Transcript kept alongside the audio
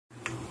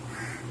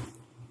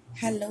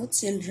Hello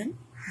children,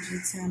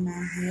 Ritha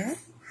ma'am here.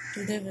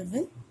 Today we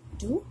will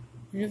do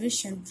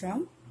revision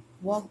from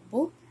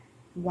workbook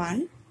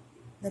 1,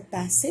 the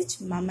passage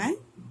Mum and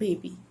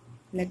Baby.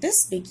 Let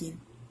us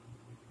begin.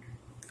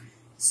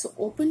 So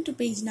open to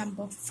page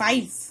number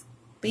 5,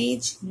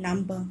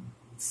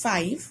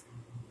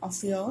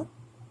 of your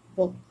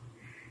book.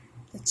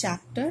 The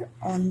chapter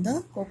on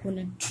the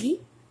coconut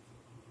tree,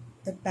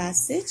 the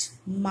passage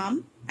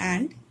Mum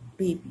and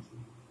Baby.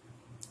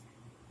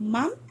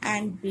 Mum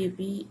and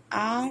Baby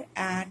are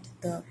at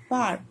the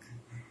park.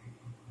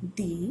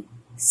 They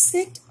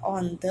sit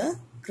on the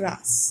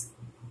grass.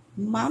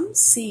 Mum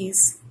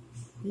says,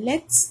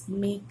 "Let's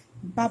make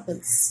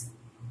bubbles."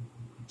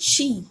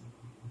 She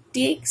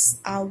takes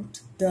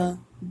out the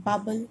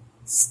bubble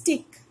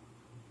stick.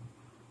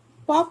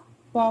 "Pop,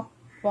 pop,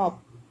 pop,"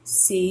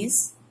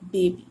 says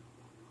Baby.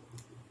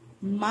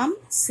 Mum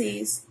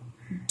says,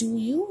 "Do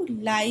you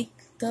like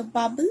the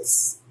bubbles?"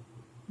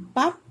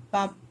 "Bub,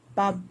 bub,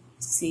 bub,"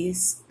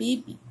 says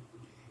Baby.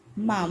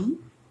 Mum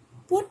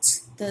puts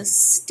the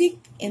stick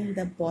in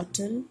the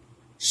bottle.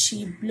 She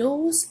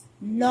blows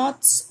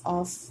lots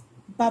of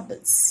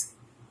bubbles.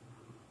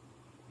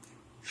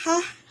 "Ha,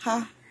 ha,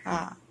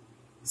 ha,"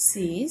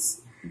 says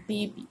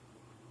Baby.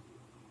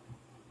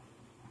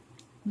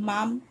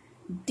 Mum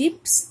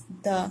dips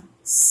the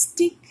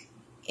stick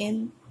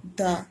in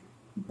the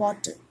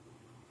bottle.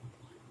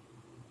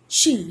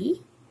 She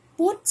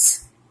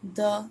puts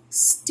the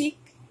stick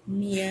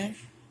near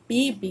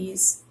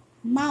Baby's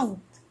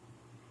mouth.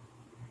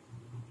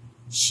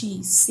 She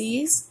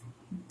says,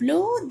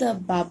 "Blow the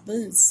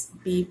bubbles,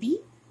 Baby."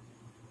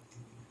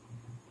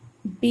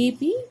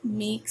 Baby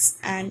makes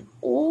an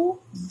O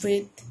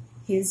with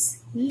his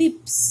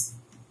lips.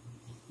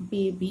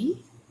 Baby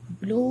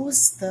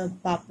blows the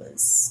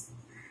bubbles.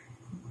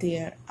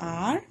 There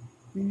are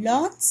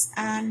lots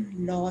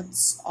and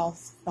lots of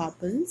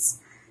bubbles.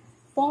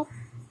 Pop,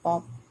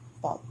 pop,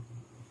 pop.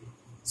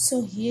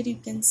 So here you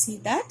can see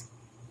that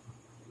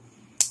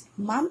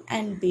Mum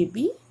and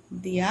Baby,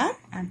 they are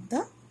at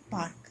the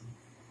park.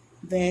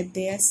 Where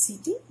they are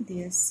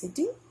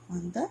sitting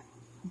on the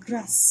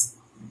grass.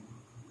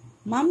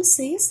 Mum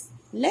says,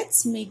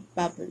 "Let's make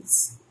bubbles."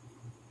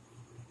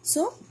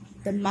 So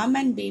the mum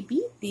and baby,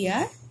 they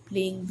are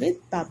playing with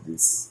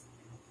bubbles.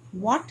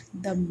 What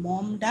the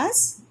mom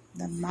does?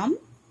 The mum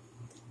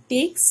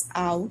takes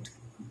out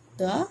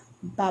the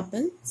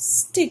bubble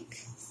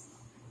stick.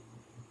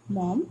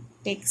 Mom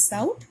takes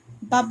out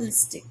bubble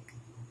stick.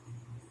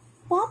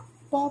 "Pop,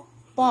 pop,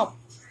 pop,"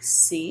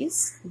 says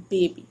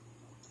Baby.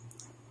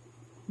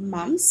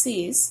 Mum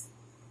says,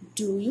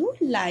 "Do you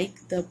like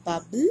the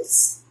bubbles?"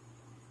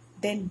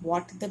 Then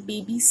what the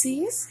baby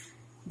says?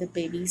 The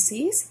baby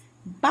says,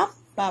 "Bub,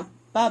 bub,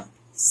 bub,"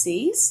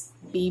 says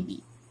Baby.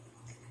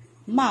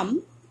 Mum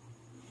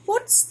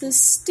puts the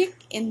stick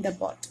in the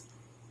bottle.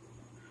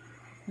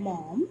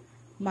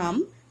 Mum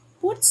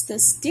puts the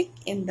stick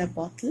in the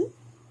bottle.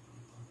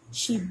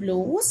 She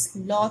blows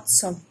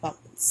lots of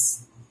bubbles.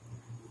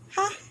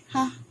 "Ha,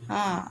 ha,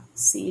 ha,"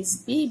 says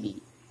Baby.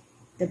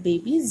 The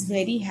baby is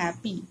very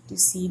happy to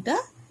see the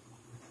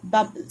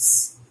bubbles.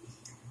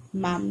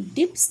 Mum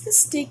dips the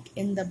stick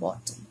in the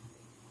bottle.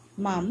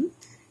 Mum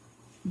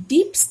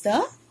dips the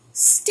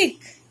stick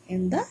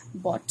in the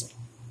bottle.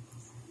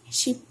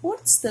 She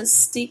puts the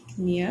stick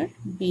near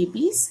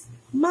Baby's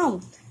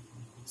mouth.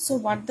 So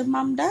what the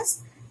mum does?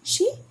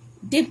 She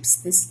dips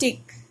the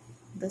stick.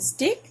 The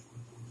stick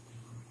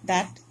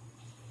that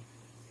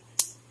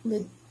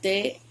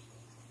they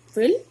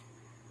will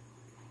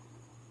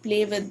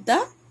play with the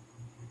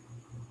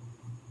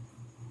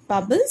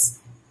bubbles.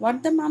 What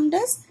the mum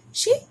does?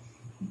 She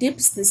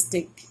dips the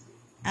stick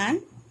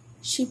and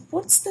she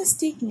puts the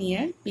stick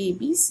near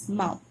Baby's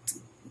mouth.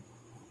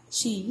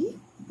 She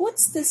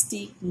puts the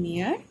stick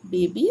near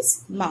Baby's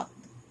mouth.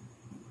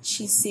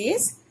 She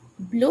says,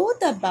 "Blow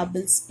the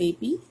bubbles,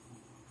 Baby."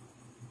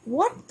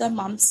 What the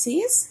mum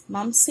says?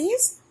 Mum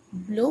says,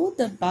 "Blow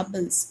the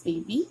bubbles,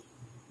 Baby."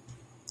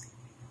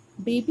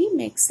 Baby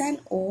makes an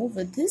O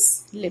with his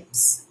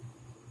lips.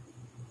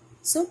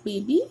 So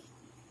Baby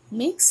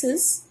makes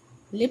his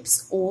lips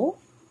O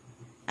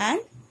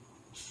and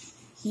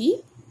he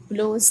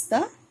blows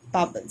the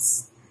bubbles.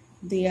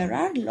 There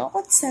are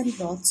lots and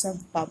lots of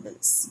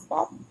bubbles.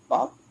 Pop,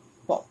 pop,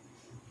 pop.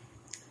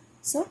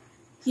 So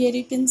here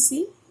you can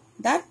see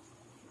that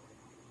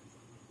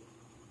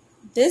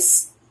this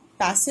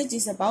passage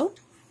is about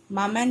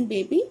Mum and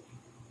Baby.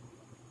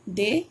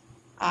 They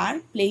are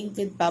playing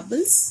with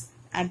bubbles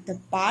at the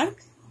park.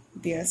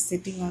 They are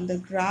sitting on the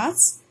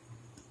grass.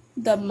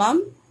 The mum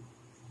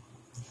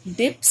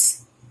dips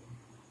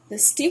the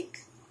stick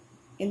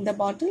in the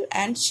bottle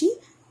and she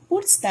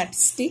puts that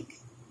stick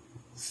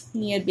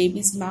near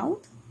Baby's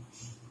mouth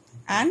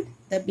and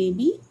the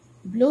baby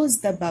blows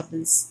the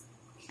bubbles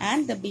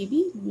and the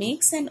baby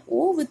makes an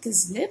O with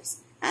his lips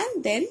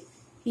and then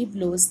he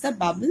blows the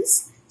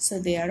bubbles. So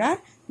there are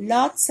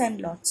lots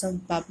and lots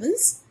of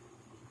bubbles.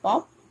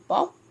 Pop,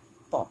 pop,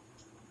 pop.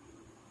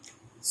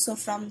 So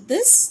from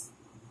this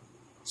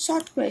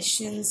short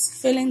questions,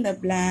 fill in the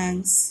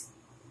blanks.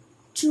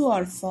 true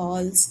or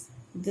false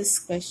this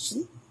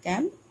question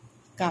can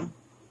come.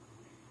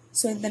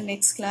 So in the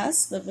next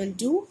class we will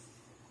do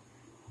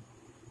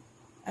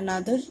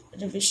another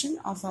revision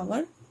of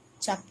our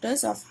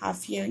chapters of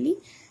half yearly,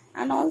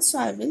 and also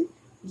I will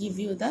give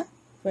you the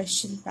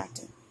question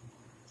pattern.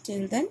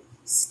 Till then,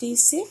 stay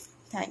safe.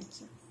 Thank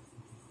you.